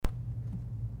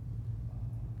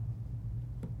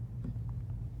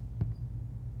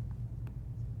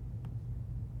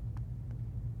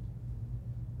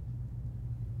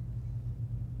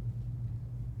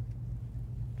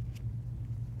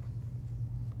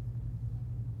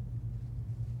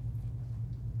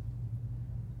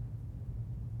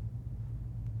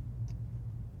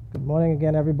Good morning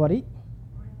again, everybody.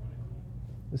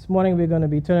 This morning we're going to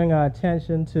be turning our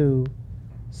attention to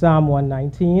Psalm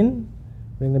 119.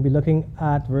 We're going to be looking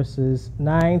at verses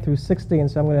 9 through 16,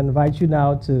 so I'm going to invite you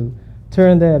now to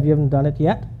turn there if you haven't done it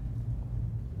yet.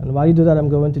 And while you do that, I'm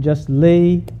going to just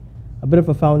lay a bit of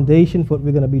a foundation for what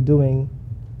we're going to be doing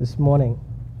this morning.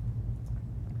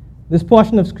 This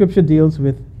portion of Scripture deals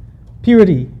with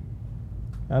purity.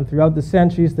 And throughout the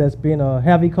centuries, there's been a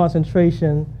heavy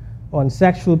concentration on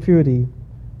sexual purity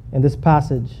in this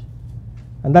passage.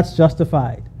 And that's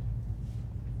justified.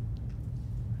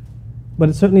 But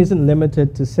it certainly isn't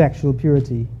limited to sexual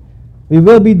purity. We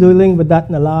will be dealing with that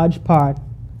in a large part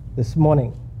this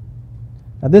morning.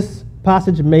 Now, this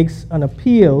passage makes an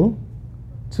appeal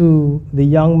to the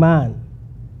young man,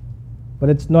 but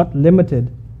it's not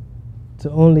limited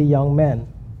to only young men.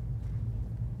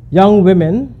 Young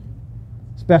women,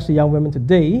 especially young women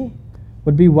today,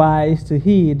 would be wise to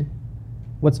heed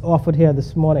what's offered here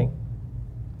this morning.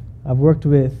 I've worked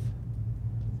with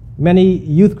many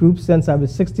youth groups since I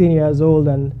was 16 years old,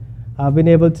 and I've been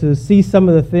able to see some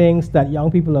of the things that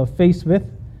young people are faced with,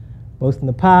 both in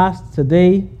the past,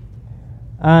 today,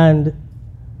 and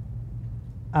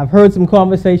I've heard some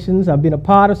conversations, I've been a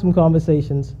part of some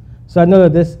conversations, so I know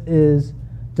that this is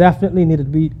definitely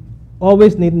needed. We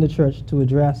always need in the church to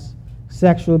address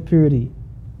sexual purity.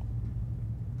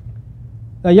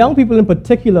 Now, young people in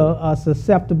particular are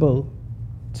susceptible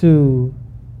to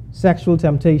sexual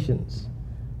temptations.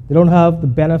 They don't have the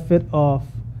benefit of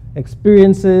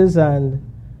experiences, and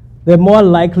they're more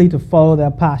likely to follow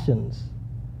their passions.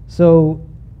 So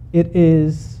it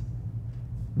is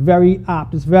very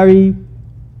apt, it's very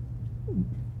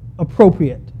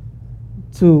appropriate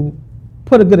to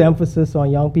put a good emphasis on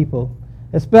young people,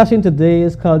 especially in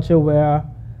today's culture where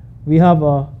we have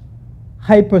a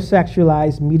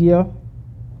hypersexualized media.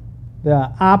 There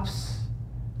are apps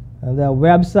and there are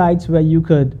websites where you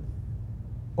could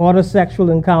order sexual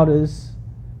encounters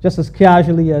just as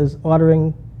casually as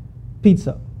ordering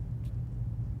pizza.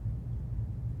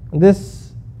 And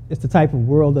this is the type of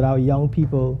world that our young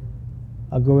people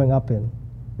are growing up in.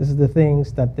 This is the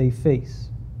things that they face.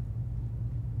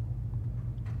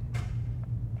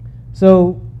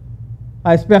 So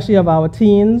I especially have our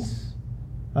teens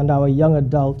and our young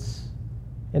adults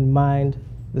in mind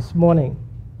this morning,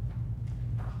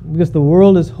 because the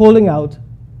world is holding out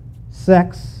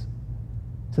sex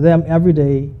to them every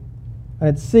day, and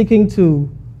it's seeking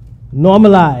to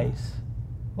normalize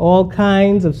all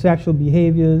kinds of sexual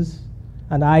behaviors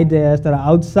and ideas that are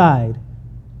outside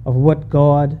of what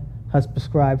God has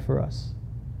prescribed for us.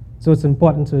 So it's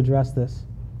important to address this.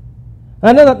 And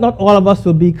I know that not all of us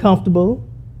will be comfortable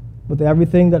with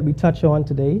everything that we touch on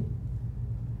today,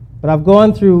 but I've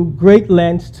gone through great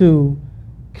lengths to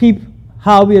keep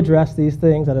how we address these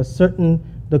things at a certain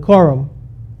decorum,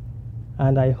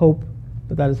 and I hope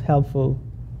that that is helpful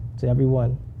to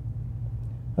everyone.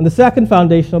 And the second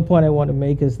foundational point I want to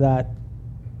make is that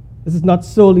this is not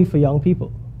solely for young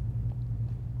people.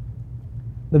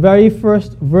 The very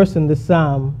first verse in this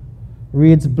psalm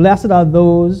reads, "Blessed are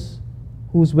those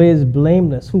whose way is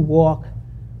blameless, who walk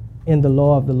in the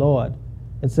law of the Lord."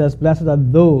 It says, blessed are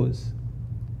those.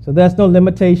 So there's no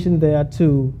limitation there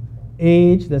to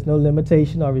age, there's no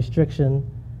limitation or restriction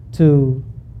to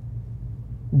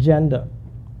gender.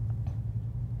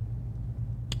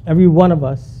 Every one of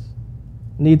us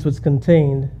needs what's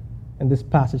contained in this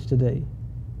passage today.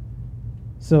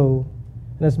 So,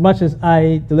 in as much as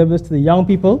I deliver this to the young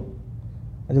people,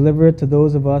 I deliver it to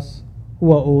those of us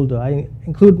who are older. I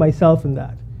include myself in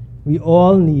that. We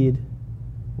all need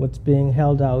what's being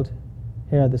held out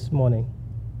here this morning.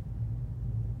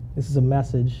 This is a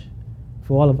message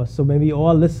for all of us. So may we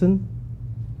all listen,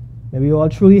 may we all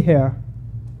truly hear,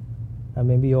 and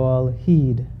may we all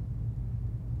heed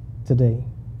today.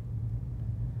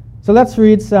 So let's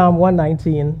read Psalm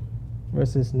 119,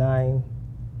 verses 9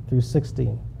 through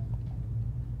 16.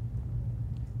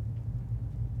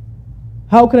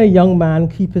 How can a young man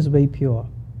keep his way pure?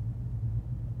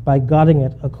 By guarding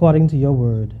it according to your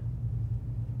word.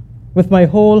 With my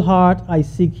whole heart I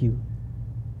seek you.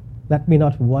 Let me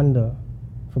not wander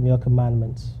from your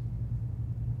commandments.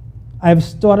 I have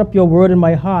stored up your word in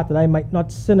my heart that I might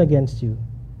not sin against you.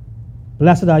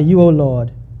 Blessed are you, O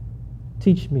Lord.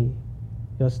 Teach me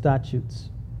your statutes.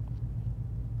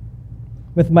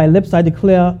 With my lips I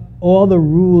declare all the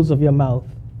rules of your mouth.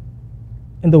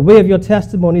 In the way of your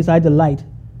testimonies I delight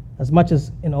as much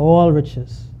as in all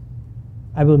riches.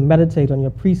 I will meditate on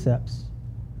your precepts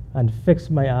and fix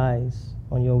my eyes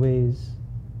on your ways.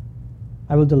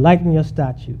 I will delight in your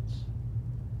statutes.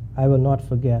 I will not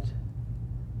forget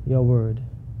your word.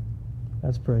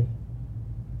 Let's pray.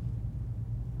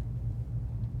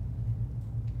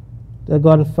 Dear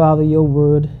God and Father, your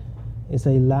word is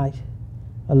a light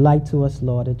to us,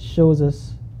 Lord. It shows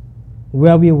us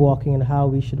where we are walking and how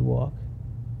we should walk.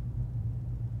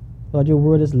 Lord, your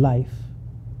word is life.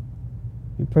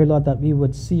 We pray, Lord, that we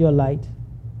would see your light,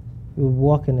 we would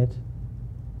walk in it,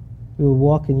 we would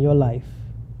walk in your life.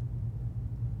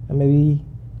 And may we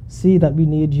see that we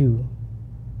need you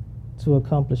to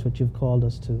accomplish what you've called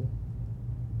us to.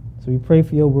 So we pray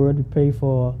for your word. We pray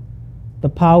for the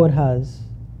power it has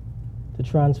to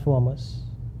transform us.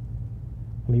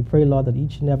 And we pray, Lord, that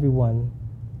each and every one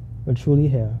will truly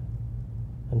hear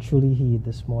and truly heed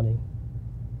this morning.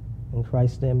 In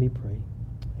Christ's name we pray.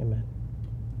 Amen.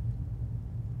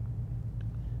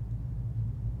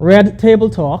 Red Table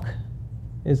Talk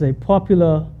is a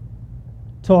popular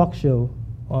talk show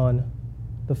on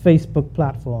the Facebook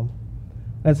platform.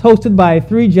 And it's hosted by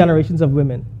 3 generations of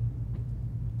women.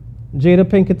 Jada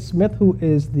Pinkett Smith, who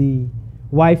is the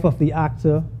wife of the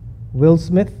actor Will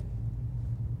Smith.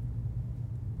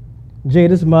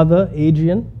 Jada's mother,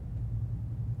 Adrian.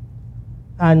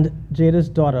 And Jada's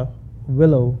daughter,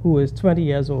 Willow, who is 20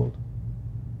 years old.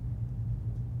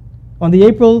 On the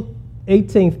April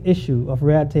 18th issue of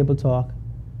Red Table Talk,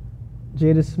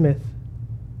 Jada Smith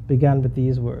began with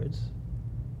these words.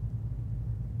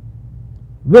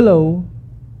 Willow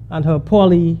and her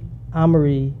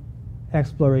polyamory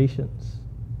explorations.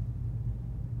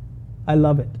 I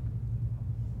love it.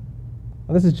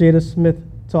 And this is Jada Smith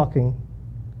talking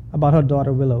about her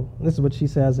daughter Willow. And this is what she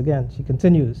says again. She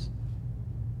continues.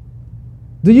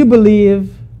 Do you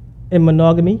believe in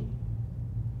monogamy?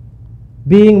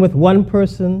 Being with one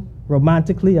person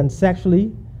romantically and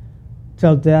sexually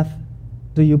till death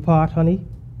do you part, honey?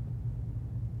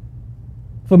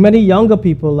 For many younger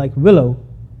people like Willow,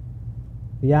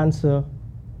 the answer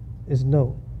is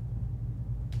no.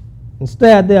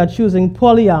 Instead, they are choosing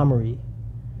polyamory,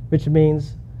 which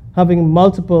means having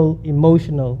multiple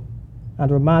emotional and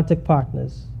romantic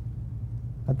partners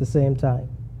at the same time.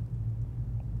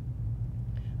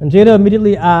 And Jada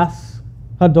immediately asks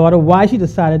her daughter why she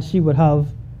decided she would have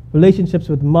relationships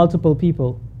with multiple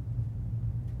people.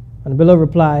 And Willow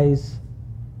replies,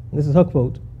 and this is her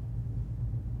quote,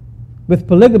 with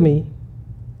polygamy,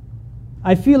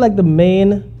 I feel like the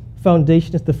main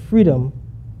foundation is the freedom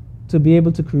to be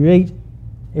able to create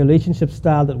a relationship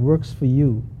style that works for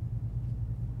you.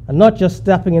 And not just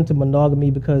stepping into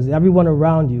monogamy because everyone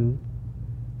around you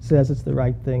says it's the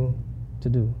right thing to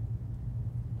do.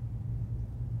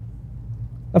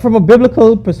 Now, from a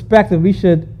biblical perspective, we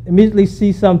should immediately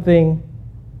see something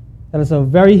that is a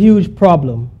very huge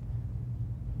problem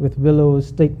with Willow's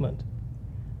statement.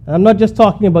 And I'm not just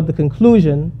talking about the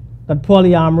conclusion that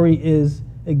polyamory is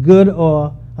a good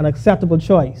or an acceptable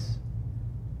choice,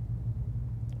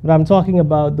 but I'm talking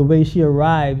about the way she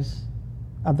arrives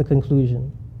at the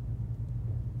conclusion.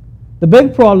 The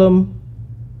big problem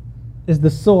is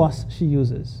the source she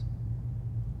uses.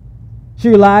 She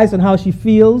relies on how she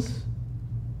feels,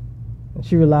 and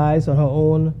she relies on her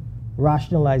own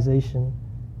rationalization.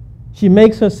 She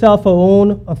makes herself her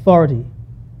own authority,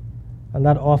 and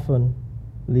that often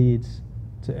leads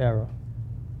to error.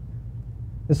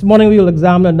 This morning we will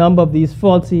examine a number of these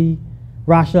faulty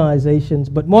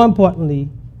rationalizations, but more importantly,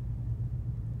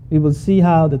 we will see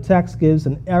how the text gives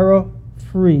an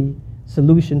error-free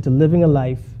solution to living a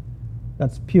life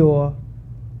that's pure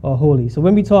or holy. So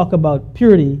when we talk about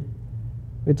purity,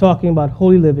 we're talking about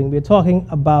holy living. We're talking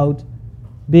about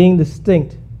being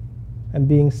distinct and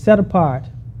being set apart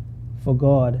for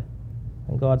God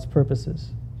and God's purposes.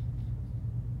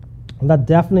 And that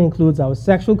definitely includes our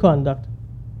sexual conduct,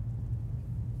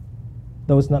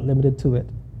 though it's not limited to it.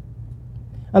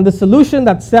 And the solution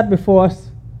that's set before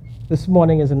us this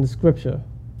morning is in the scripture.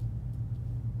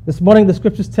 This morning the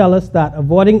scriptures tell us that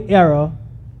avoiding error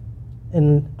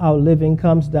in our living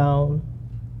comes down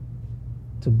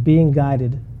to being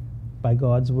guided by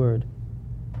God's word.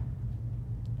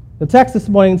 The text this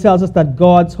morning tells us that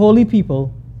God's holy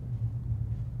people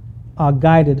are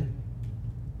guided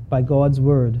by God's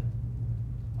word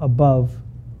above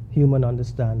human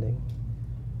understanding.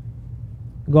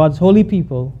 God's holy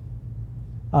people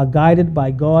are guided by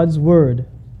God's word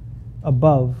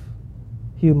above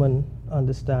human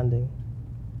understanding.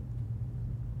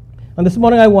 And this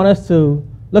morning I want us to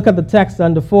look at the text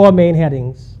under 4 main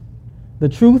headings: the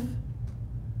truth,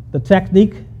 the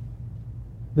technique,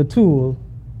 the tool,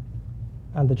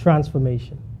 and the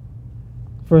transformation.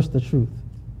 First, the truth.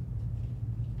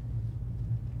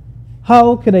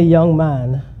 How can a young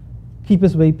man keep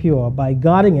his way pure? By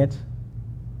guarding it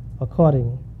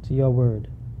according to your word.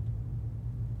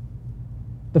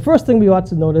 The first thing we ought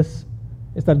to notice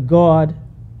is that God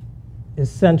is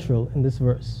central in this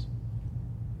verse.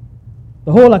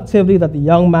 The whole activity that the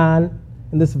young man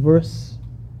in this verse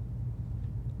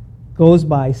goes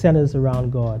by centers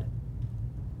around God.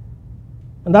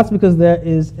 And that's because there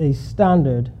is a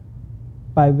standard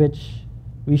by which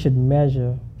we should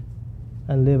measure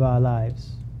and live our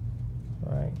lives.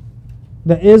 All right?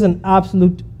 There is an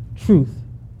absolute truth,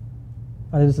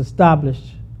 and it is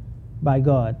established by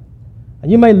God.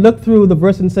 And you may look through the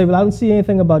verse and say, well, I don't see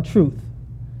anything about truth.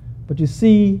 But you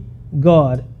see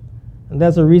God, and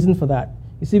there's a reason for that.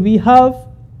 You see, we have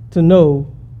to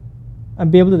know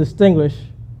and be able to distinguish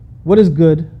what is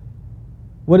good,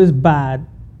 what is bad,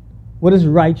 what is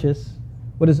righteous,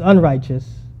 what is unrighteous,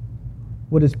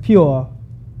 what is pure,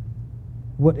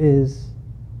 what is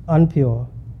unpure.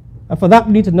 And for that,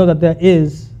 we need to know that there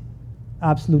is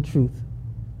absolute truth,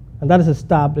 and that is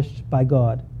established by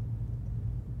God.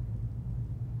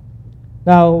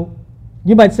 Now,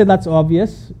 you might say that's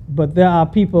obvious, but there are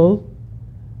people,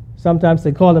 sometimes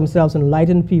they call themselves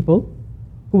enlightened people,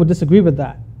 who would disagree with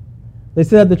that. They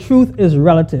say that the truth is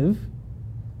relative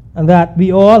and that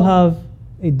we all have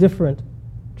a different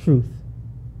truth.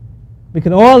 We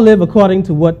can all live according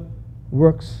to what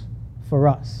works for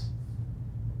us.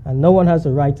 And no one has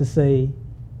a right to say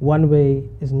one way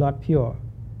is not pure.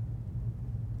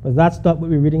 But that's not what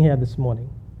we're reading here this morning.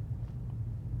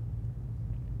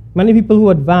 Many people who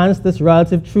advance this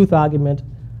relative truth argument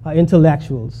are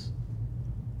intellectuals.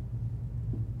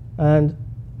 And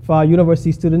for our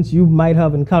university students, you might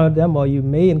have encountered them, or you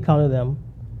may encounter them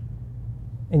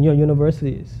in your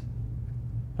universities.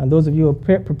 And those of you who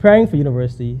are preparing for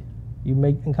university, you may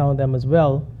encounter them as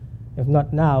well, if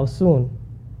not now, soon.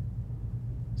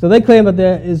 So they claim that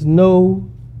there is no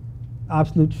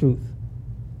absolute truth.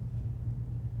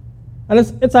 And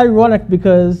it's ironic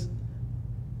because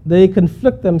they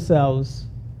conflict themselves.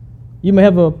 You may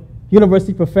have a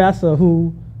university professor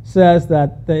who says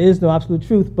that there is no absolute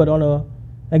truth, but on an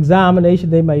examination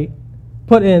they may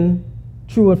put in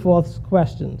true and false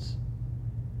questions,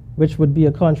 which would be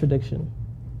a contradiction.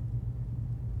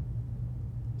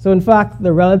 So in fact,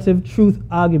 the relative truth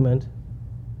argument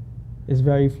is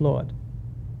very flawed.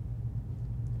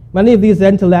 Many of these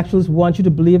intellectuals want you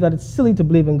to believe that it's silly to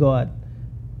believe in God.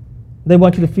 They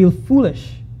want you to feel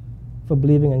foolish for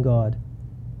believing in God.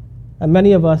 And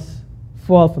many of us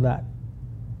fall for that.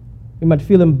 We might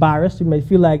feel embarrassed. We might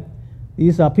feel like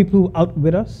these are people who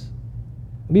outwit us.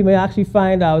 We may actually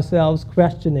find ourselves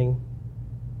questioning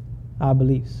our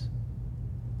beliefs.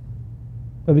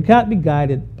 But we can't be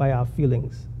guided by our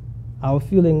feelings. Our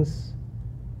feelings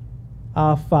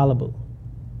are fallible.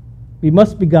 We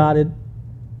must be guided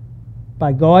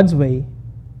by God's way,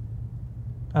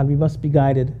 and we must be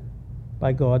guided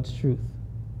by God's truth.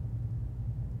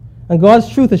 And God's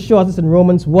truth assures us in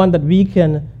Romans 1 that we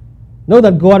can know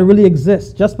that God really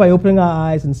exists just by opening our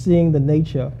eyes and seeing the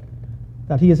nature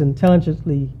that He has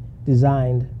intelligently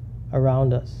designed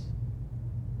around us.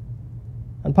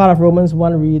 And part of Romans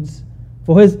 1 reads,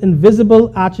 "For His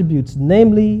invisible attributes,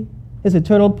 namely His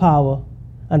eternal power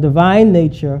and divine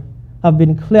nature, have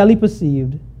been clearly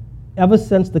perceived ever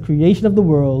since the creation of the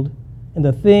world in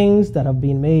the things that have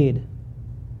been made.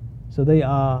 So they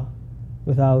are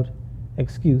without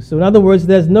excuse." So in other words,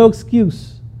 there's no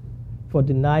excuse for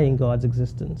denying God's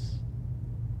existence.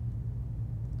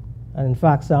 And in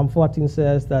fact, Psalm 14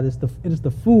 says that it is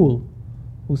the fool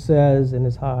who says in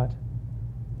his heart,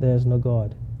 there is no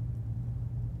God.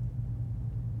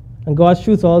 And God's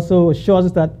truth also assures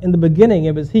us that in the beginning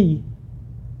it was He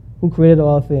who created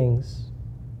all things.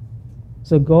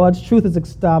 So God's truth is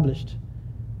established,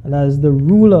 and as the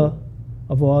ruler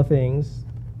of all things,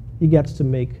 He gets to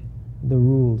make the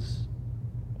rules.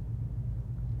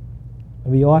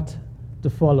 And we ought to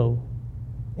follow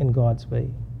in God's way.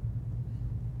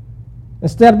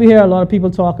 Instead, we hear a lot of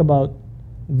people talk about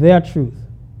their truth.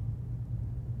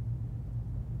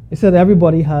 They said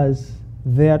everybody has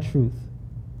their truth.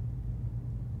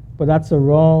 But that's a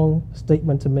wrong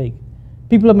statement to make.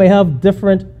 People may have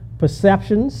different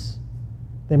perceptions,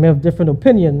 they may have different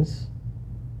opinions,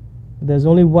 but there's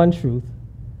only one truth,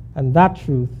 and that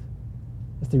truth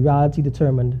is the reality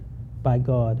determined by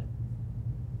God.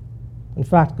 In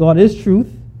fact, God is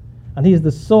truth, and He is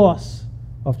the source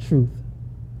of truth.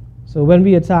 So when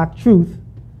we attack truth,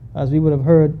 as we would have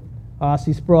heard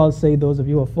R.C. Sproul say, those of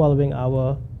you who are following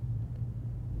our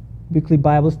weekly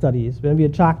Bible studies, when we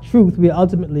attack truth, we are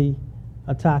ultimately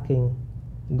attacking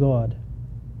God.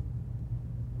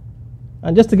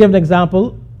 And just to give an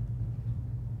example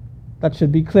that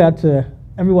should be clear to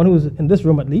everyone who's in this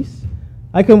room at least,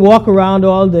 I can walk around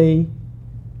all day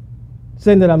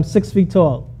saying that I'm 6 feet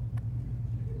tall.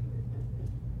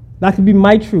 That could be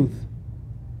my truth.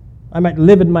 I might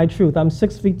live in my truth. I'm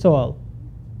 6 feet tall.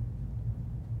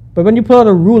 But when you pull out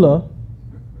a ruler,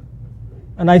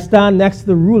 and I stand next to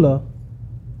the ruler,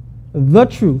 the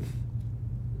truth,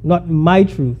 not my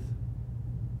truth,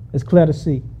 is clear to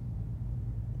see.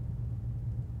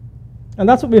 And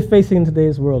that's what we're facing in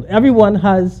today's world. Everyone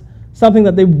has something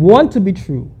that they want to be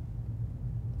true.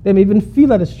 They may even feel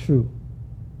that it's true.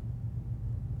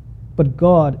 But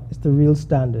God is the real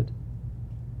standard.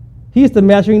 He is the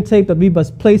measuring tape that we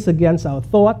must place against our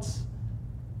thoughts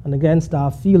and against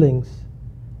our feelings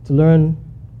to learn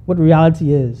what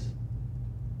reality is.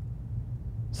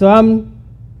 So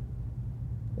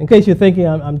in case you're thinking,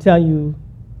 I'm telling you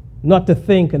not to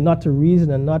think and not to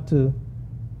reason and not to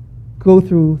go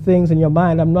through things in your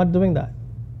mind. I'm not doing that.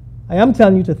 I am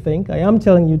telling you to think. I am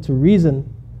telling you to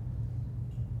reason.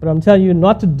 But I'm telling you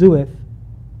not to do it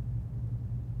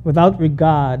without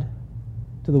regard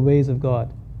to the ways of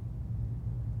God.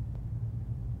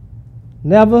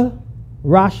 Never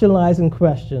rationalize and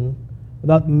question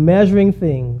without measuring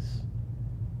things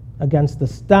against the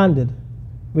standard,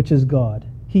 which is God.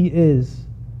 He is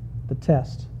the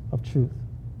test of truth.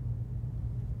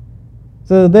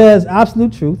 So there's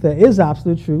absolute truth. There is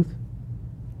absolute truth.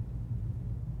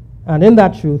 And in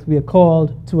that truth, we are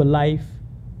called to a life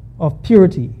of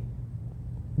purity.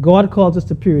 God calls us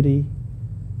to purity,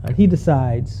 and He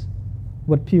decides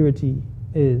what purity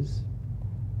is.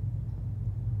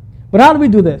 But how do we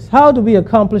do this? How do we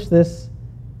accomplish this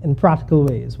in practical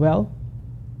ways? Well,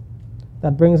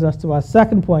 that brings us to our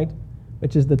second point,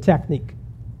 which is the technique.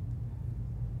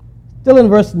 Still in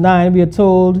verse 9, we are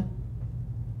told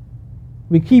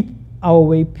we keep our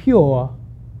way pure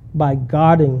by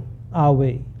guarding our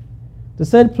way. To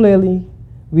say it plainly,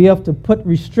 we have to put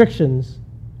restrictions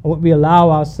on what we allow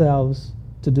ourselves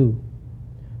to do.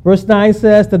 Verse 9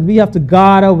 says that we have to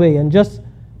guard our way. And just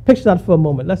picture that for a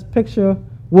moment. Let's picture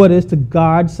what it is to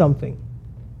guard something.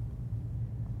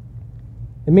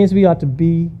 It means we ought to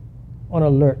be on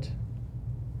alert.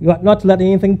 We ought not to let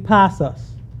anything pass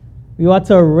us. We ought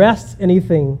to arrest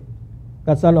anything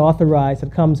that's unauthorized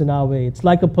that comes in our way. It's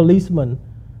like a policeman,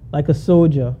 like a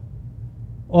soldier,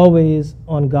 always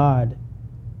on guard.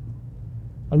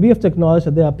 And we have to acknowledge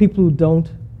that there are people who don't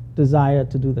desire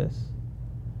to do this.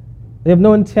 They have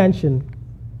no intention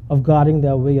of guarding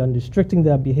their way and restricting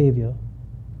their behavior.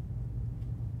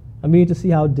 And we need to see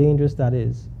how dangerous that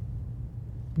is.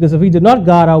 Because if we do not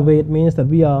guard our way, it means that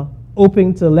we are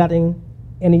open to letting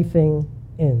anything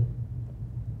in.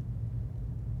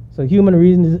 So human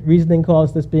reasoning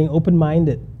calls this being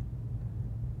open-minded.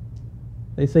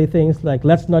 They say things like,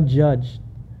 let's not judge.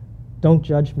 Don't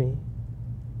judge me.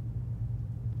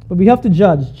 But we have to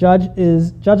judge.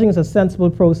 Judging is a sensible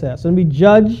process. When we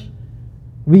judge,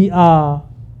 we are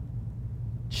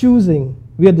choosing,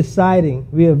 we are deciding,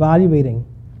 we are evaluating.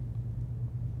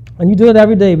 And you do it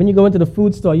every day. When you go into the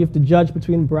food store, you have to judge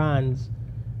between brands.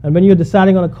 And when you're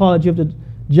deciding on a college, you have to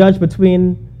judge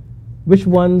between which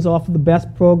ones offer the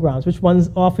best programs, which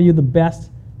ones offer you the best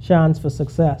chance for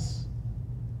success.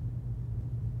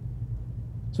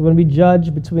 So when we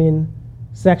judge between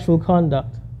sexual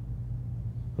conduct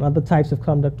and other types of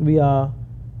conduct, we are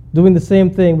doing the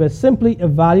same thing. We're simply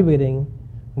evaluating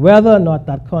whether or not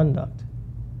that conduct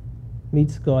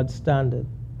meets God's standard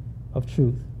of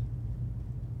truth.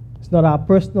 It's not our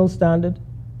personal standard.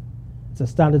 It's a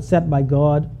standard set by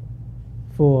God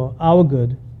for our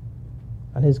good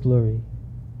and His glory.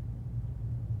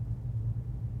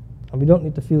 And we don't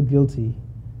need to feel guilty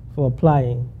for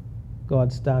applying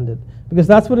God's standard. Because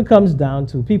that's what it comes down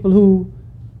to. People who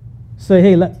say,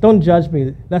 hey, don't judge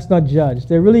me, let's not judge.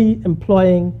 They're really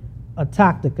employing a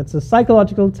tactic. It's a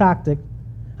psychological tactic.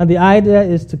 And the idea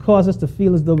is to cause us to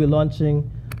feel as though we're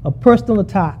launching a personal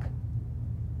attack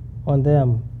on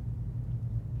them.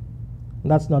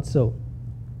 And that's not so.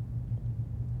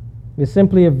 We're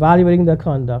simply evaluating their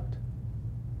conduct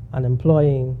and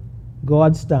employing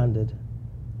God's standard,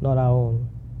 not our own.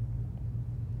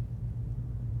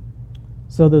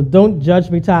 So the don't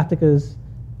judge me tactic is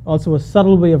also a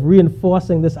subtle way of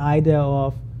reinforcing this idea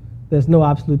of there's no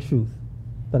absolute truth,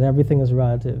 that everything is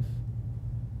relative.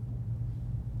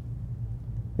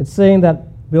 It's saying that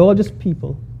we're all just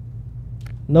people.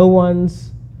 No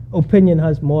one's opinion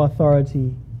has more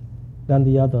authority than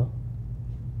the other.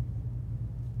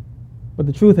 But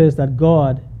the truth is that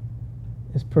God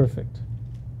is perfect.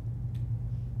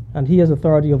 And He has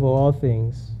authority over all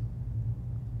things.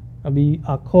 And we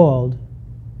are called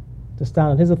to stand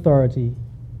on His authority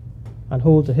and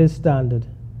hold to His standard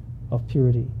of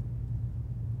purity.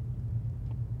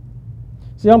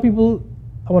 So young people,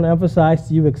 I want to emphasize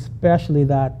to you especially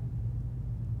that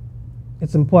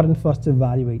it's important for us to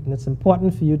evaluate, and it's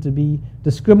important for you to be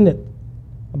discriminate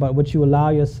about what you allow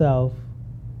yourself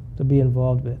to be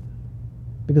involved with.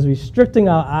 Because restricting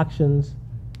our actions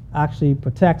actually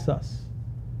protects us.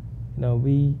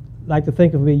 We like to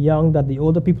think if we're young that the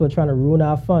older people are trying to ruin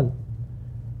our fun.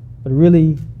 But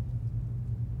really,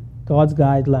 God's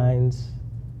guidelines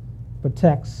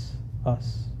protects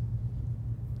us.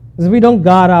 Because if we don't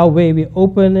guard our way, we're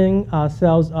opening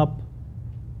ourselves up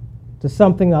to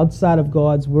something outside of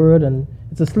God's word, and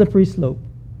it's a slippery slope.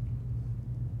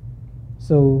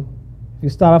 So if you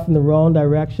start off in the wrong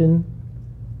direction,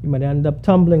 you might end up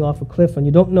tumbling off a cliff, and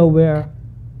you don't know where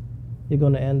you're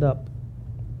going to end up.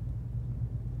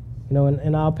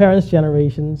 In our parents'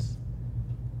 generations,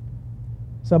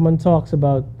 someone talks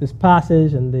about this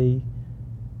passage, and they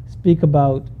speak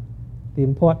about the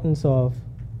importance of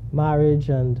marriage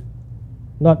and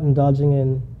not indulging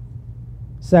in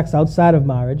sex outside of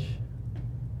marriage.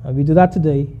 And we do that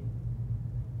today.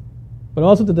 But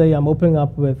also today, I'm opening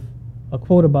up with a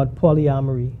quote about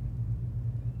polyamory.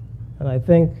 And I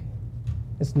think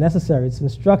it's necessary, it's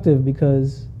instructive,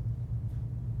 because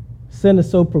sin is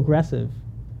so progressive.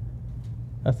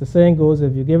 As the saying goes,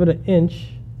 if you give it an inch,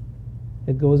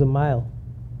 it goes a mile.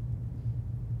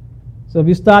 So if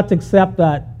you start to accept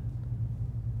that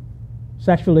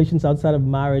sexual relations outside of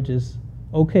marriage is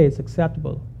okay, it's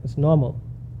acceptable, it's normal,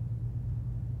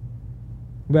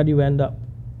 where do you end up?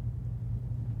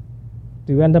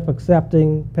 Do you end up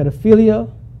accepting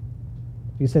pedophilia?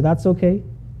 You say that's okay?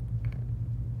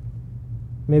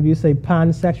 Maybe you say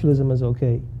pansexualism is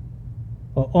okay,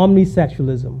 or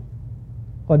omnisexualism,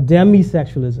 or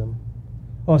demisexualism,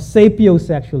 or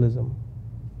sapiosexualism.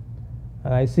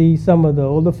 And I see some of the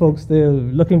older folks there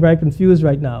looking very confused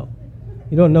right now.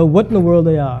 You don't know what in the world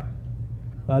they are.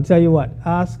 Well, I'll tell you what,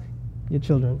 ask your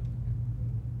children.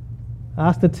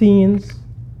 Ask the teens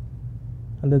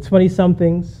and the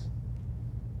 20-somethings,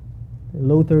 the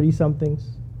low 30-somethings.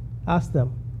 Ask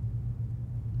them.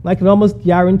 I can almost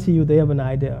guarantee you they have an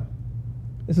idea.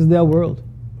 This is their world.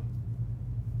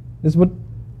 This is what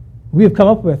we have come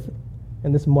up with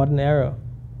in this modern era.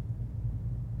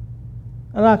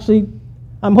 And actually,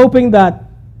 I'm hoping that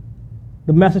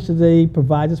the message today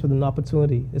provides us with an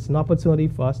opportunity. It's an opportunity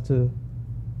for us to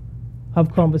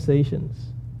have conversations,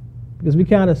 because we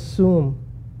can't assume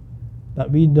that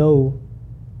we know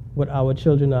what our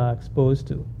children are exposed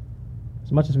to,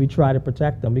 as much as we try to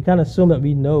protect them. We can't assume that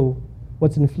we know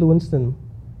what's influenced them.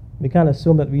 We can't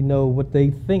assume that we know what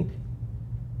they think,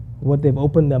 what they've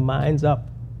opened their minds up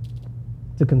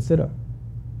to consider.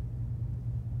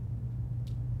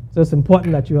 So it's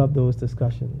important that you have those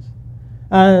discussions.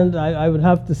 And I would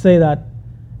have to say that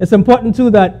it's important too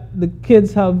that the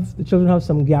children have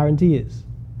some guarantees.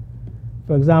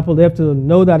 For example, they have to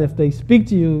know that if they speak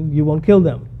to you, you won't kill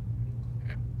them.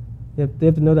 They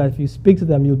have to know that if you speak to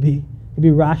them, you'll be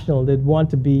rational. They'd want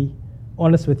to be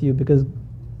honest with you, because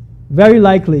very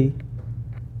likely,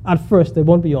 at first, they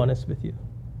won't be honest with you.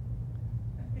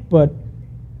 But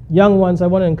young ones, I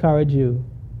want to encourage you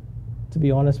to be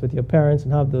honest with your parents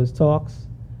and have those talks.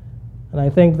 And I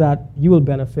think that you will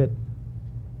benefit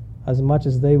as much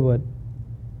as they would,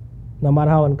 no matter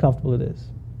how uncomfortable it is.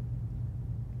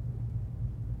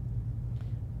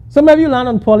 Some of you land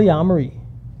on polyamory,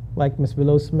 like Miss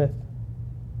Willow Smith.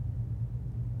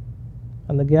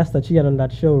 And the guest that she had on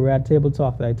that show, Red Table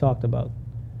Talk, that I talked about.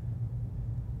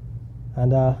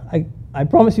 And I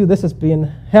promise you this is being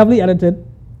heavily edited.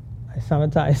 I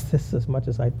sanitized this as much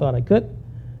as I thought I could.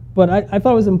 But I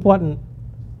thought it was important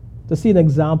to see an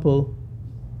example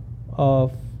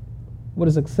of what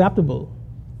is acceptable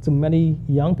to many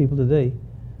young people today.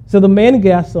 So the main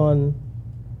guest on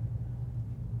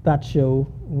that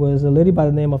show was a lady by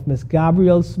the name of Miss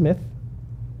Gabrielle Smith.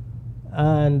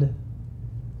 And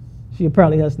she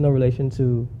apparently has no relation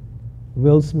to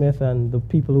Will Smith and the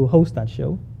people who host that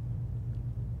show.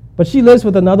 But she lives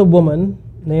with another woman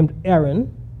named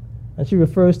Erin, and she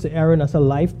refers to Erin as a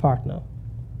life partner.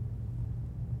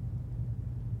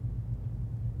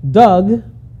 Doug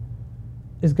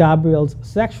is Gabrielle's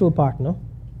sexual partner,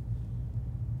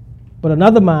 but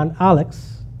another man,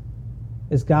 Alex,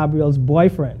 is Gabrielle's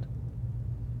boyfriend.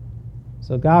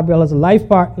 So Gabrielle has a life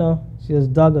partner, she has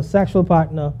Doug, a sexual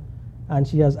partner, and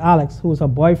she has Alex, who is her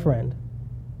boyfriend.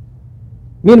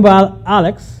 Meanwhile,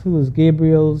 Alex, who is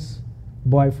Gabrielle's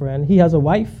boyfriend, he has a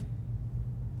wife,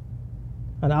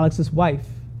 and Alex's wife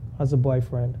has a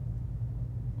boyfriend.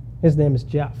 His name is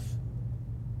Jeff.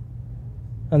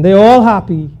 And they're all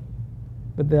happy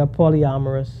with their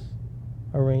polyamorous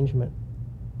arrangement.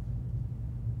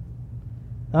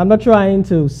 I'm not trying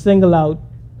to single out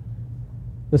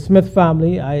the Smith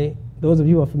family. Those of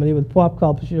you who are familiar with pop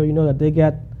culture, you know that they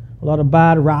get a lot of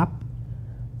bad rap.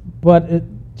 But it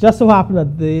just so happened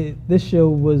that this show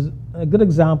was a good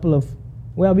example of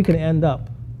where we can end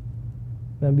up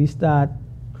when we start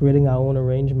creating our own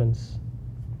arrangements.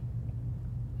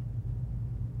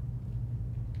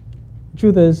 The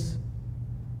truth is,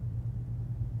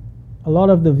 a lot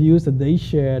of the views that they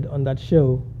shared on that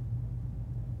show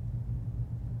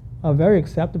are very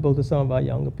acceptable to some of our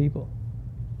younger people,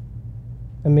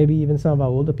 and maybe even some of our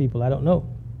older people. I don't know.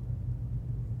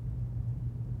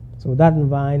 So with that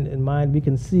in mind, we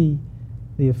can see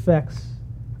the effects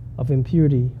of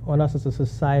impurity on us as a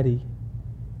society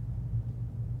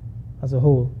as a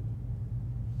whole.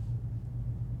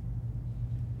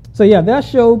 So yeah, that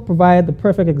show provided the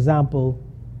perfect example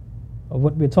of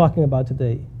what we're talking about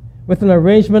today. With an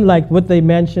arrangement like what they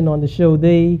mentioned on the show,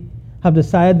 they have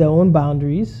decided their own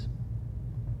boundaries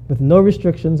with no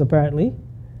restrictions, apparently,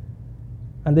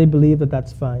 and they believe that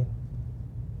that's fine.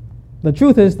 The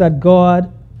truth is that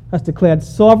God has declared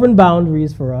sovereign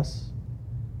boundaries for us,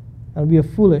 and we are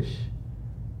foolish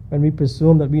when we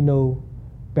presume that we know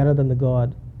better than the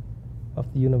God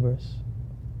of the universe.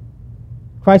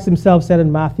 Christ himself said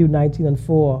in Matthew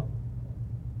 19:4,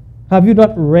 "Have you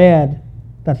not read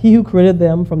that he who created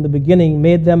them from the beginning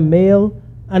made them male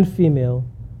and female,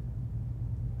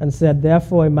 and said,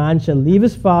 therefore a man shall leave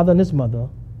his father and his mother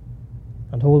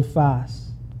and hold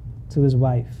fast to his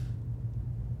wife,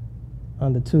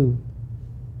 and the two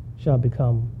shall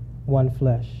become one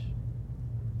flesh."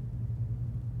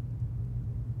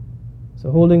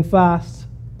 So holding fast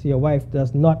to your wife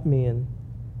does not mean,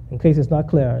 in case it's not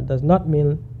clear, it does not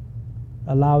mean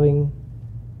allowing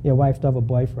your wife to have a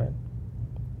boyfriend.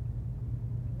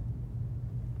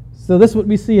 So this is what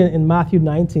we see in Matthew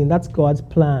 19. That's God's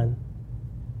plan.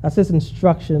 That's his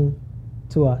instruction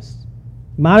to us.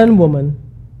 Man and woman,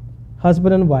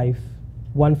 husband and wife,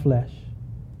 one flesh.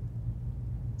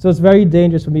 So it's very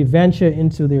dangerous when we venture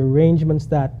into the arrangements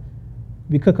that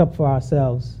we cook up for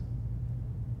ourselves.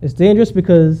 It's dangerous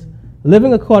because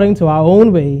living according to our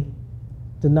own way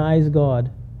denies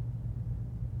God.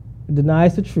 It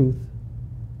denies the truth.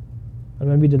 And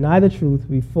when we deny the truth,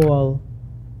 we fall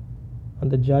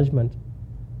under judgment.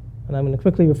 And I'm going to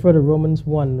quickly refer to Romans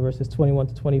 1, verses 21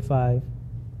 to 25.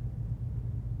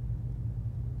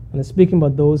 And it's speaking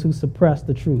about those who suppress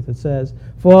the truth. It says,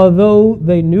 "For although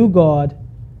they knew God,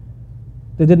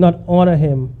 they did not honor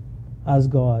him as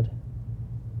God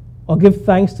or give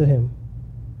thanks to him,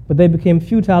 but they became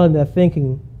futile in their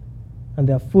thinking, and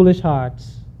their foolish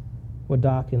hearts were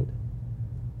darkened.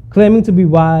 Claiming to be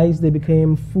wise, they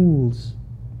became fools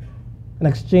and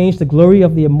exchanged the glory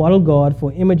of the immortal God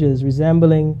for images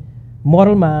resembling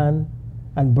mortal man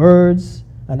and birds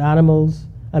and animals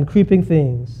and creeping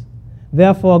things.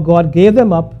 Therefore God gave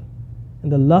them up in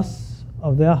the lusts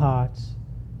of their hearts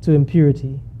to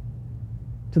impurity,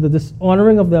 to the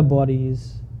dishonoring of their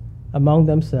bodies among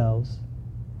themselves,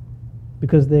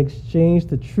 because they exchanged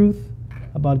the truth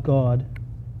about God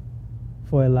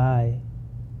for a lie,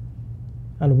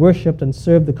 and worshipped and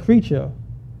served the creature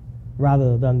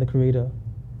rather than the Creator,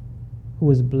 who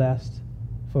is blessed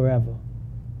forever.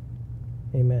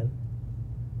 Amen."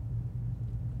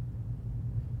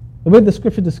 The way the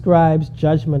scripture describes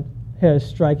judgment here is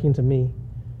striking to me.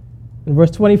 In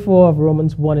verse 24 of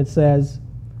Romans 1, it says,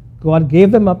 "God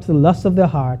gave them up to the lust of their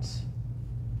hearts,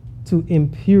 to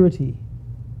impurity."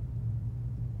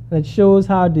 And it shows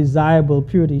how desirable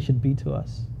purity should be to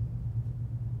us.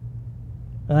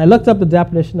 And I looked up the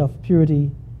definition of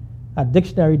purity at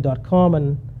dictionary.com,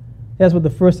 and here's what the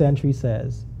first entry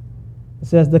says. It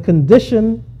says, "The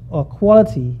condition or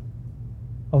quality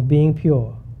of being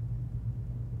pure.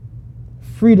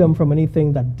 Freedom from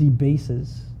anything that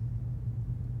debases,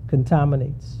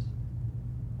 contaminates,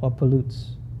 or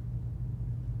pollutes."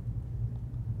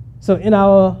 So in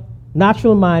our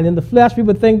natural mind, in the flesh, we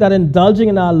would think that indulging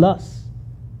in our lusts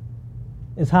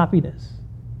is happiness.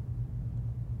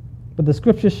 But the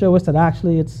scriptures show us that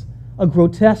actually it's a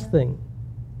grotesque thing,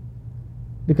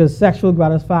 because sexual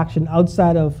gratification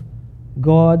outside of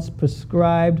God's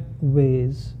prescribed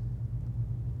ways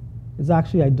is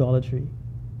actually idolatry,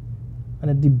 and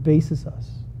it debases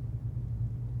us.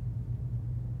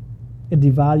 It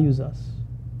devalues us.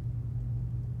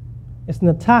 It's an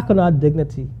attack on our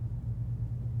dignity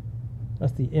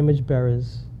as the image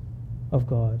bearers of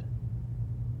God.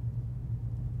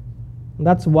 And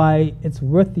that's why it's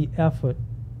worth the effort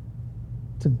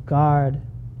to guard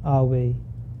our way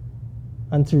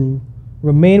and to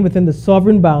remain within the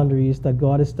sovereign boundaries that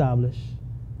God established.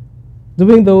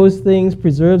 Doing those things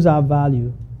preserves our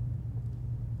value.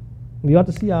 We ought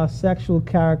to see our sexual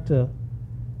character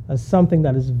as something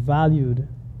that is valued.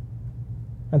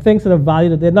 And things that are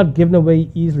valued, they're not given away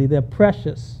easily. They're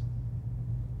precious.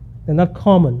 They're not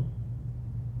common.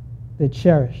 They're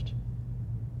cherished.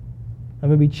 And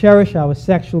when we cherish our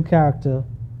sexual character,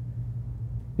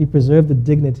 we preserve the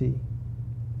dignity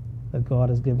that God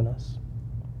has given us.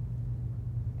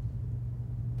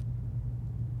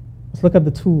 Let's look at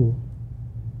the tool.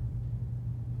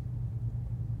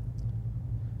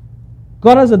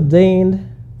 God has ordained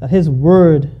that His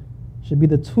Word should be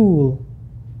the tool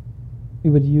we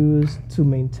would use to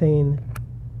maintain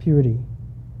purity.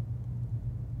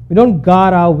 We don't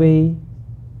guard our way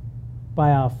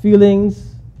by our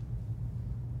feelings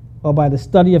or by the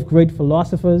study of great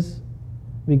philosophers.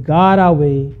 We guard our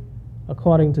way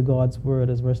according to God's Word,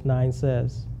 as verse 9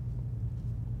 says.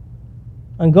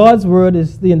 And God's Word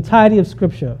is the entirety of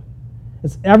Scripture.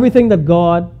 It's everything that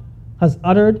God has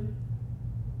uttered,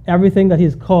 everything that He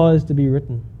has caused to be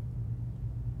written.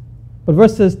 But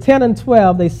verses 10 and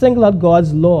 12, they single out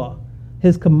God's law,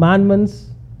 His commandments,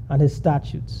 and His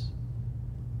statutes.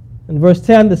 In verse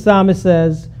 10, the psalmist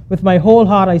says, "With my whole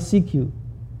heart I seek you.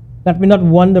 Let me not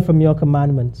wander from your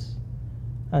commandments."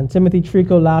 And Timothy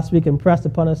Trico last week impressed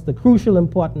upon us the crucial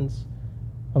importance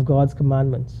of God's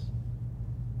commandments,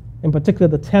 in particular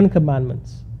the 10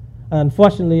 Commandments. And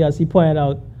unfortunately, as he pointed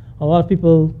out, a lot of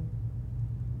people,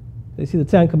 they see the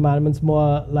 10 Commandments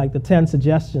more like the 10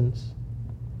 suggestions.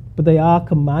 But they are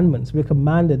commandments. We're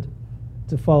commanded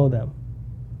to follow them.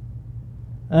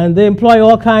 And they employ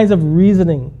all kinds of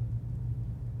reasoning.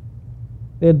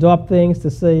 They adopt things to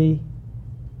say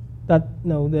that,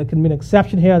 there can be an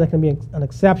exception here, there can be an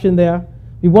exception there.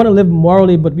 We want to live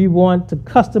morally, but we want to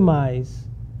customize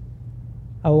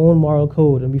our own moral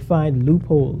code, and we find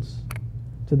loopholes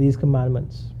to these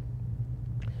commandments.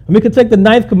 And we could take the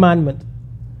 9th commandment.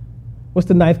 What's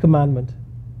the 9th commandment?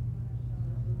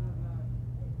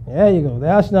 There you go.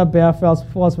 Thou shalt not bear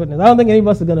false witness. I don't think any of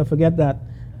us are going to forget that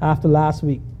after last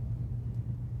week.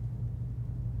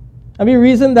 And we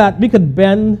reason that we could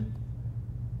bend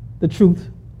the truth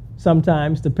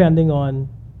sometimes depending on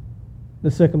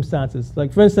the circumstances.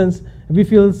 Like, for instance, if we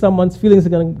feel someone's feelings are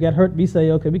going to get hurt, we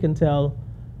say, okay, we can tell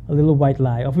a little white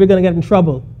lie. Or if we're going to get in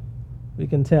trouble, we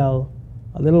can tell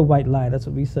a little white lie. That's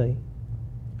what we say.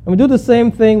 And we do the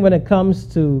same thing when it comes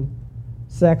to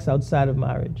sex outside of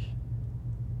marriage.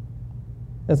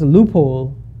 There's a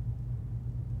loophole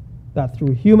that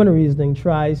through human reasoning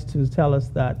tries to tell us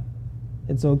that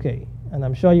it's okay. And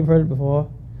I'm sure you've heard it before.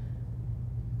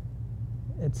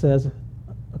 It says,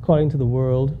 according to the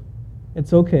world,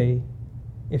 it's okay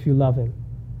if you love him.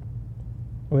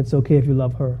 Or it's okay if you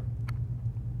love her.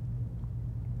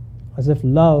 As if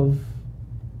love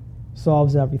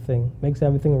solves everything, makes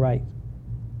everything right.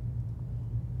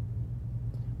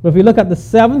 But if we look at the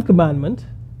 7th commandment,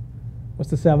 what's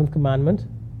the 7th commandment?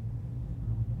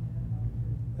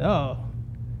 Oh,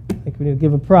 I think we need to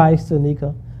give a prize to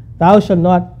Anika. Thou shalt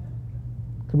not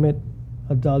commit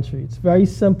adultery. It's very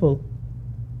simple,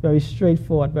 very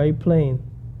straightforward, very plain.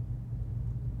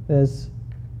 There's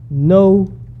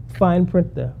no fine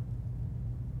print there.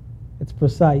 It's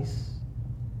precise.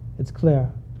 It's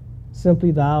clear.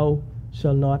 Simply, thou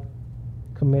shalt not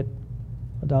commit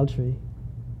adultery.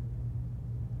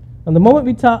 And the moment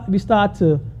we start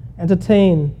to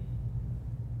entertain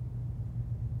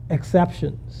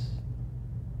exceptions,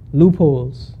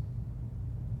 loopholes,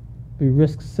 we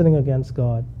risk sinning against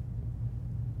God.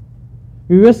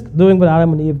 We risk doing what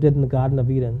Adam and Eve did in the Garden of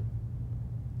Eden,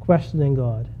 questioning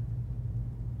God.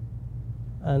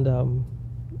 And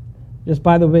just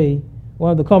by the way,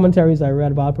 one of the commentaries I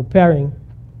read about preparing,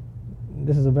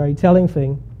 this is a very telling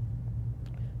thing,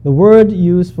 the word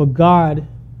used for guard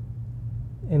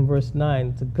in verse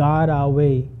 9, to guard our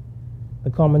way, the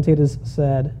commentators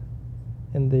said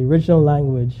in the original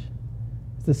language,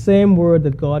 it's the same word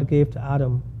that God gave to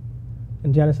Adam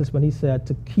in Genesis when he said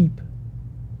to keep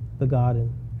the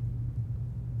garden.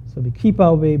 So we keep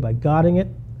our way by guarding it,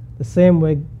 the same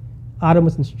way Adam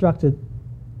was instructed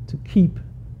to keep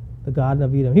the Garden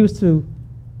of Eden. He was to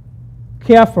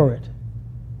care for it,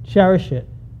 cherish it,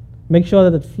 make sure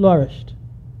that it flourished,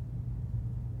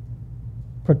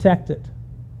 protect it.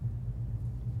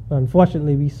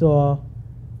 Unfortunately, we saw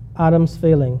Adam's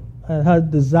failing. It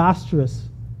had disastrous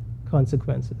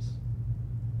consequences,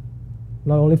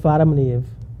 not only for Adam and Eve,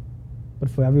 but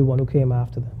for everyone who came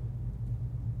after them.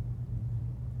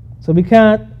 So we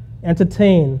can't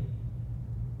entertain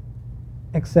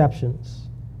exceptions.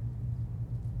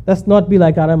 Let's not be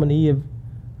like Adam and Eve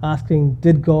asking,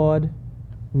 did God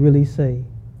really say?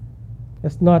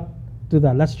 Let's not do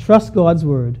that. Let's trust God's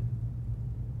word.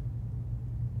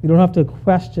 You don't have to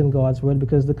question God's word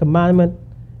because the commandment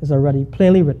is already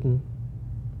plainly written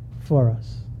for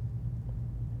us.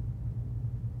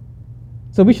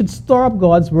 So we should store up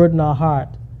God's word in our heart,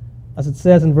 as it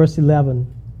says in verse 11.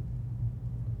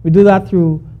 We do that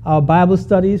through our Bible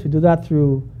studies. We do that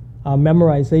through our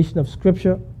memorization of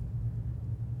Scripture.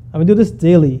 And we do this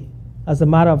daily as a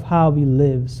matter of how we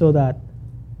live, so that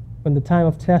when the time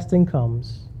of testing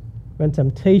comes, when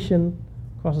temptation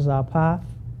crosses our path,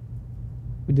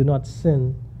 we do not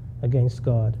sin against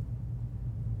God.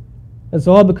 It's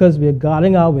all because we are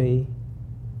guarding our way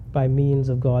by means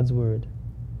of God's word.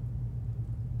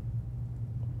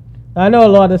 Now, I know a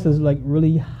lot of this is like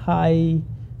really high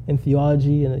in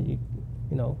theology, and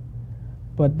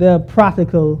but there are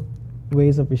practical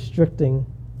ways of restricting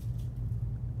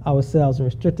ourselves and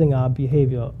restricting our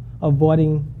behavior,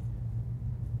 avoiding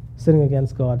sinning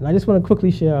against God. And I just want to quickly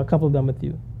share a couple of them with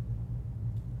you.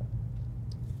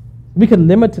 We can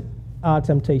limit our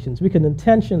temptations. We can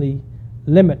intentionally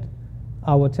limit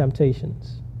our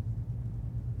temptations.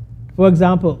 For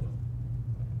example,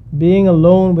 being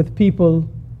alone with people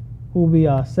who we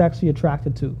are sexually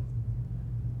attracted to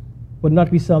would not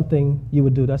be something you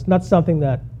would do. That's not something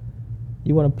that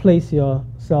you want to place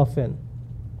yourself in.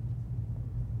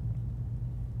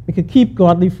 We could keep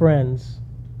godly friends.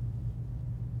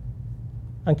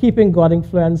 And keeping godly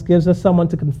friends gives us someone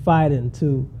to confide in,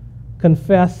 to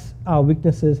confess our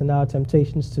weaknesses and our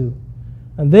temptations to.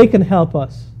 And they can help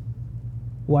us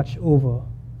watch over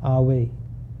our way.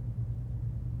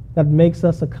 That makes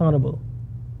us accountable.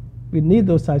 We need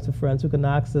those types of friends who can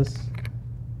ask us,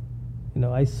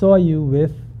 I saw you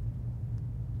with,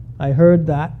 I heard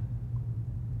that.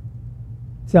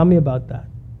 Tell me about that.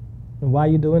 And why are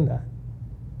you doing that?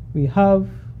 We have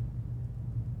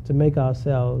to make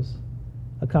ourselves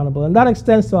accountable. And that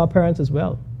extends to our parents as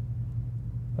well.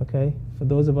 Okay? For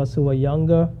those of us who are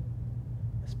younger,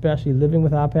 especially living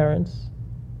with our parents,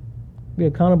 be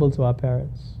accountable to our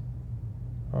parents.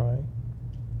 All right?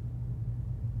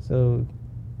 So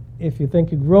if you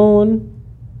think you've grown,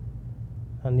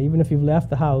 and even if you've left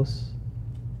the house,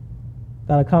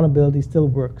 that accountability still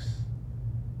works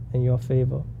in your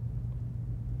favor.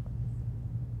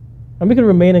 And we can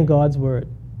remain in God's word,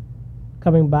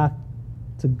 coming back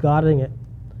to guarding it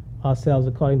ourselves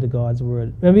according to God's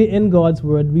word. When we're in God's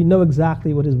word, we know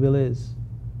exactly what his will is.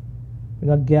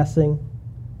 We're not guessing.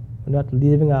 We're not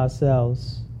leaving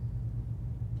ourselves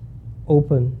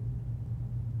open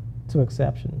to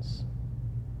exceptions.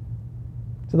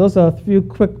 So those are a few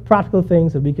quick practical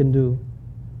things that we can do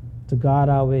to guard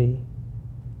our way,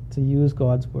 to use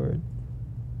God's word.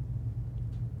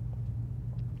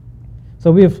 So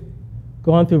we have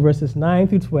gone through verses 9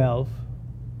 through 12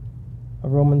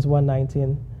 of Romans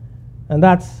 1:19, and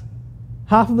that's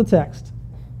half of the text.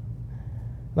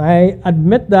 And I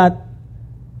admit that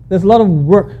there's a lot of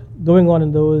work going on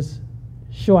in those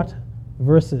short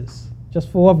verses, just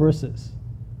 4 verses.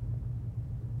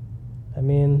 I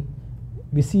mean,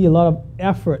 we see a lot of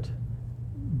effort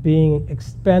being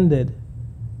expended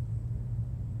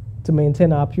to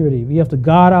maintain our purity. We have to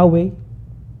guard our way.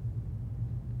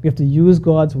 We have to use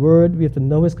God's word. We have to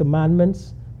know his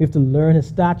commandments. We have to learn his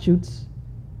statutes.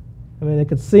 I mean, it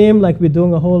could seem like we're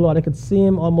doing a whole lot. It could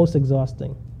seem almost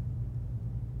exhausting.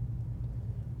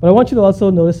 But I want you to also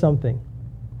notice something.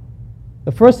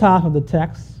 The first half of the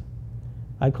text,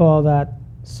 I call that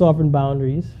sovereign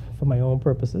boundaries for my own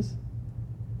purposes.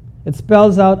 It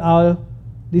spells out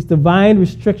these divine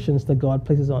restrictions that God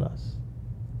places on us.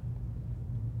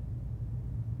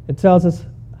 It tells us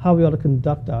how we ought to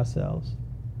conduct ourselves.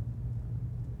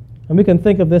 And we can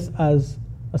think of this as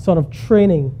a sort of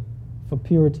training for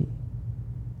purity.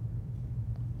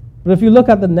 But if you look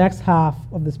at the next half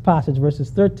of this passage,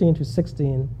 verses 13 to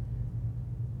 16,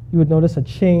 you would notice a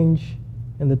change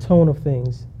in the tone of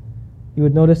things. You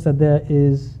would notice that there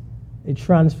is a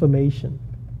transformation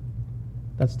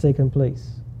that's taken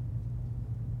place.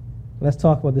 Let's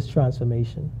talk about this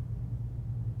transformation.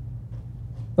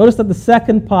 Notice that the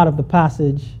second part of the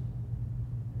passage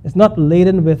is not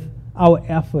laden with our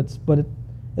efforts, but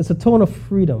it's a tone of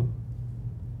freedom.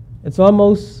 It's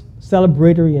almost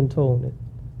celebratory in tone.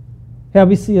 Here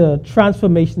we see a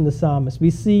transformation in the psalmist.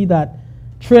 We see that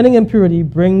training in purity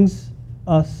brings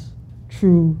us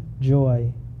true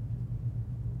joy.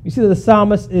 You see that the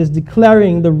psalmist is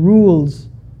declaring the rules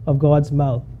of God's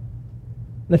mouth.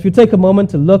 And if you take a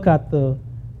moment to look at the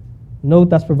note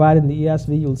that's provided in the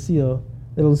ESV, you'll see a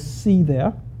little C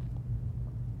there.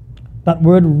 That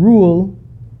word rule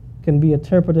can be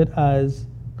interpreted as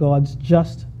God's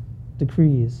just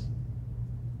decrees.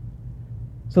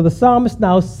 So the psalmist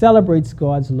now celebrates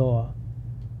God's law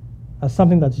as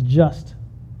something that's just,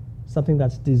 something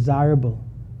that's desirable.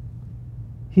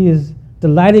 He is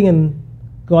delighting in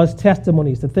God's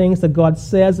testimonies, the things that God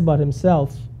says about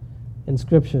himself in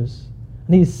scriptures.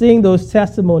 And he's seeing those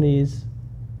testimonies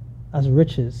as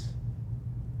riches.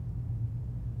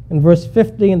 In verse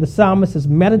 15, the psalmist is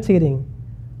meditating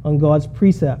on God's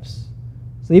precepts.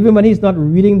 So even when he's not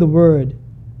reading the word,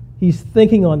 he's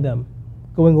thinking on them,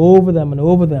 going over them and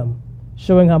over them,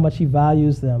 showing how much he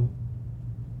values them.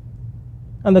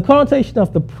 And the connotation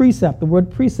of the precept, the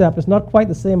word precept, is not quite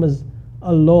the same as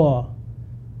a law.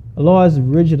 A law is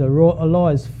rigid, a law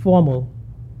is formal.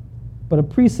 But a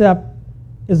precept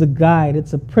is a guide,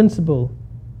 it's a principle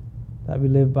that we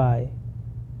live by.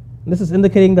 And this is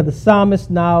indicating that the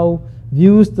psalmist now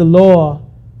views the law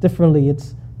differently.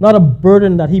 It's not a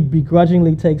burden that he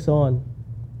begrudgingly takes on,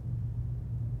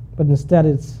 but instead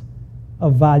it's a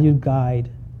valued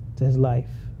guide to his life.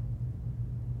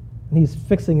 And he's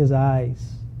fixing his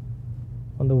eyes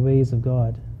on the ways of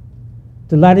God,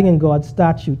 delighting in God's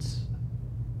statutes,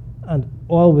 and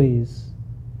always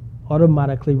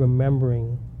automatically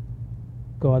remembering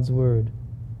God's word.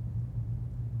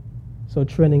 So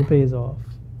training pays off.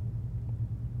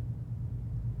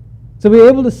 So we're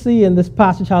able to see in this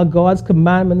passage how God's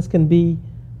commandments can be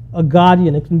a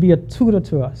guardian, it can be a tutor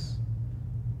to us.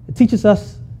 It teaches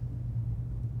us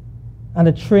and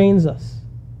it trains us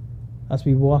as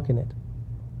we walk in it.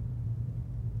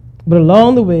 But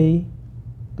along the way,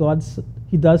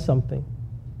 he does something.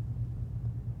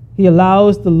 He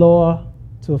allows the law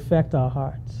to affect our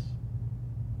hearts.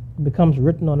 It becomes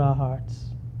written on our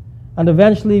hearts. And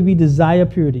eventually we desire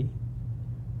purity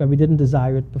where we didn't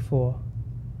desire it before.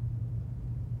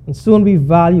 And soon we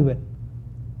value it.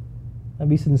 And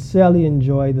we sincerely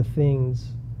enjoy the things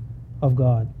of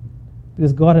God.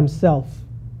 Because God himself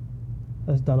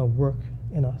has done a work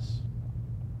in us.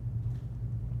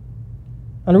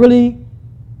 And really,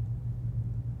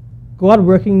 God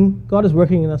is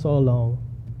working in us all along.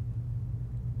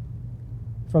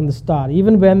 From the start,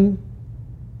 even when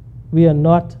we are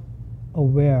not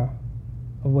aware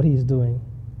of what he's doing.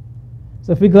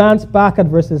 So if we glance back at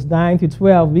verses 9 to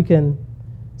 12, we can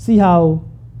see how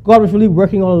God was really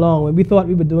working all along when we thought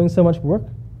we were doing so much work.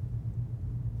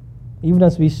 Even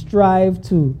as we strive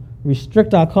to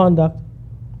restrict our conduct,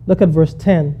 look at verse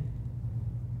 10.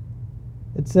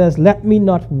 It says, "Let me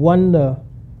not wander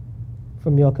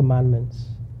from your commandments."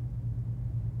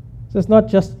 So it's not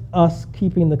just us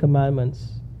keeping the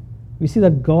commandments. We see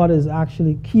that God is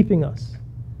actually keeping us.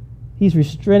 He's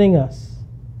restraining us.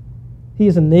 He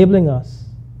is enabling us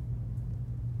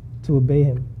to obey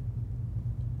him.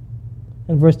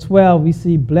 In verse 12, we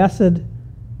see, "Blessed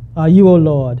are you, O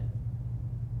Lord.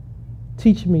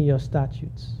 Teach me your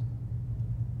statutes."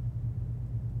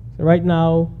 So right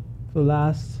now, for the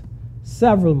last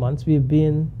several months, we've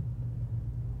been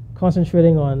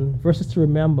concentrating on verses to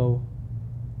remember.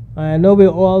 I know we're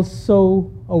all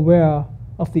so aware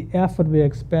of the effort we're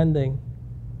expending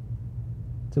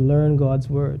to learn God's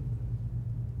word.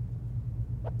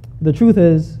 The truth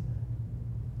is,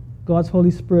 God's Holy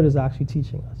Spirit is actually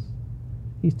teaching us.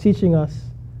 He's teaching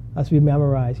us as we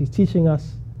memorize. He's teaching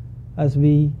us as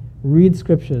we read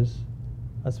scriptures,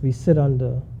 as we sit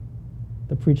under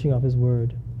the preaching of his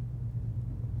word.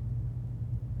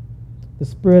 The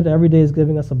Spirit every day is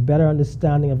giving us a better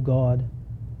understanding of God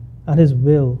and his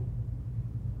will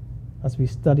as we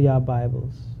study our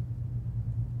Bibles,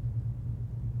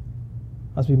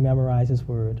 as we memorize his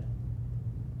word.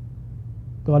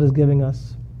 God is giving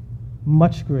us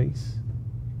much grace,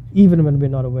 even when we're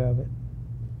not aware of it.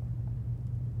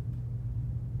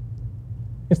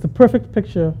 It's the perfect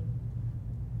picture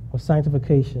of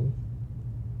sanctification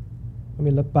when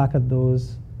we look back at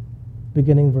those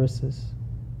beginning verses.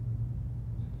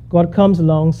 God comes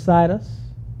alongside us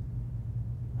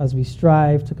as we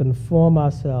strive to conform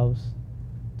ourselves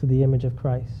to the image of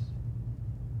Christ.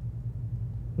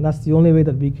 And that's the only way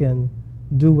that we can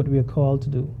do what we are called to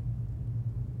do.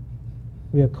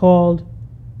 We are called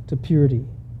to purity.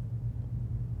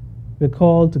 We're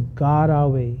called to guard our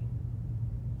way.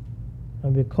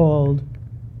 And we're called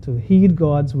to heed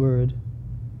God's word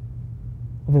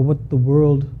over what the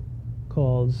world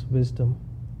calls wisdom.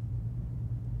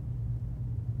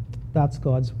 That's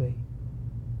God's way.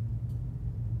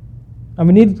 And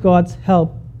we need God's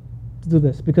help to do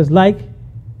this, because like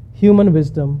human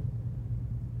wisdom,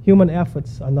 human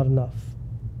efforts are not enough.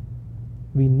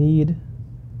 We need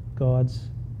God's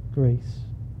grace.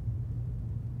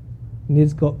 We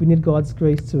need God's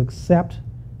grace to accept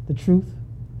the truth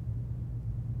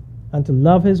and to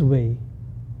love his way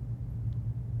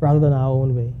rather than our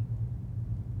own way.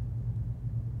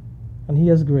 And he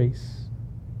has grace.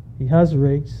 He has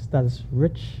grace that is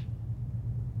rich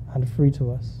and free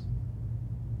to us.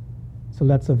 So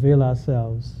let's avail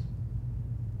ourselves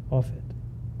of it.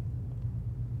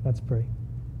 Let's pray.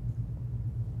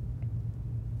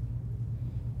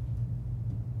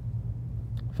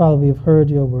 Father, we have heard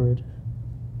your word.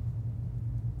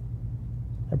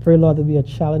 I pray, Lord, that we are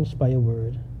challenged by your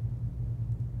word.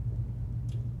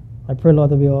 I pray,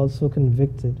 Lord, that we are also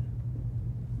convicted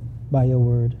by your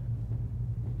word.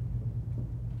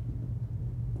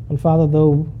 And Father,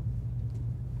 though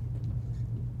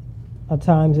at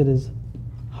times it is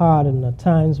hard and at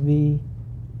times we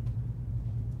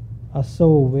are so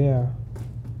aware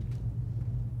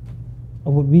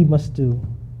of what we must do,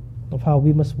 of how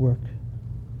we must work,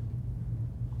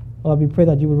 Lord, we pray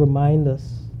that you would remind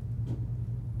us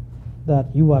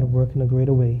that you are at work in a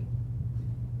greater way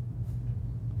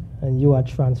and you are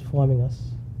transforming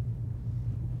us.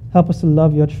 Help us to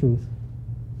love your truth.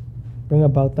 Bring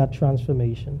about that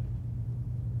transformation.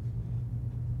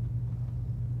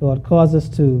 Lord, cause us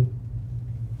to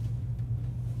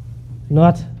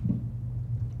not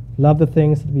love the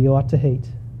things that we ought to hate,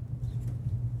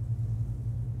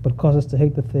 but cause us to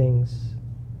hate the things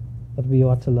that we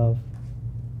ought to love,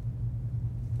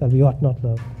 that we ought not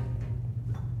love.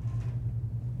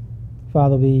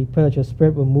 Father, we pray that your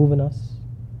Spirit will move in us.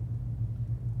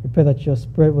 We pray that your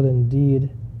Spirit will indeed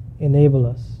enable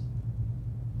us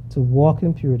to walk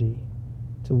in purity,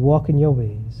 to walk in your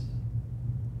ways,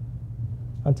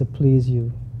 and to please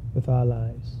you with our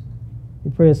lives.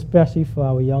 We pray especially for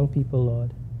our young people,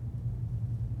 Lord,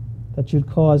 that you'd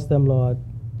cause them, Lord,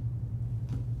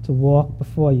 to walk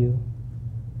before you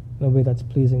in a way that's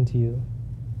pleasing to you.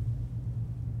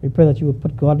 We pray that you would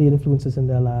put godly influences in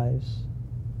their lives,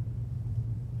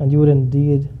 and you would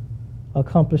indeed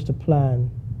accomplish the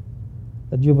plan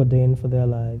that you've ordained for their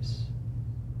lives.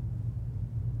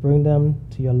 Bring them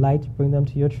to your light, bring them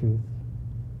to your truth,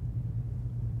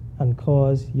 and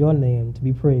cause your name to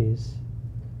be praised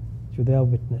through their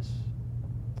witness.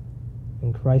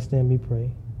 In Christ's name we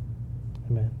pray.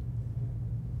 Amen.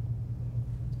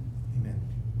 Amen.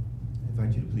 I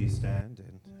invite you to please stand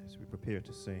and as we prepare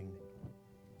to sing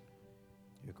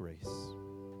Your Grace.